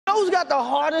Who's got the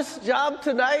hardest job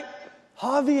tonight?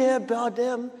 Javier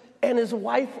Bardem and his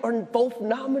wife are both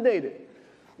nominated.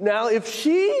 Now, if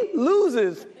she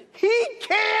loses, he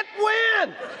can't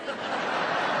win.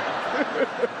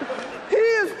 He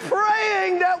is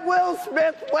praying that Will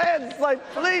Smith wins. Like,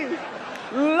 please,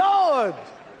 Lord.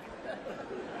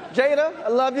 Jada, I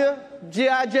love you.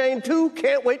 G.I. Jane 2,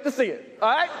 can't wait to see it. All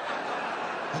right?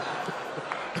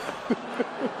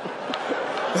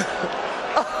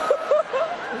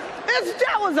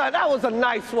 That was a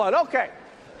nice one. Okay.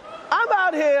 I'm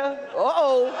out here.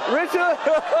 Richard.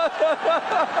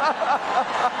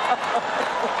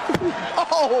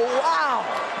 Oh, wow.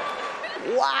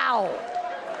 Wow.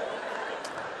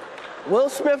 Will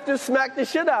Smith just smacked the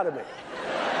shit out of me.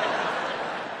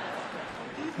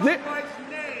 Keep my wife's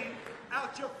name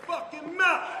out your fucking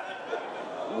mouth.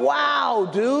 Wow,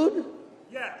 dude.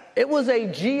 Yes. It was a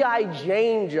G.I.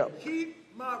 Jane joke.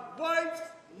 Keep my wife's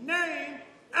name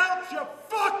out your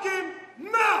fucking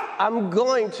mouth! I'm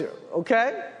going to,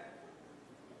 okay?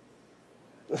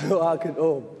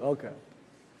 Okay.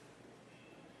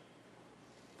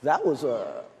 That was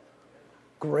a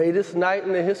greatest night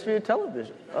in the history of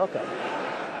television. Okay.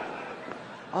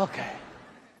 Okay.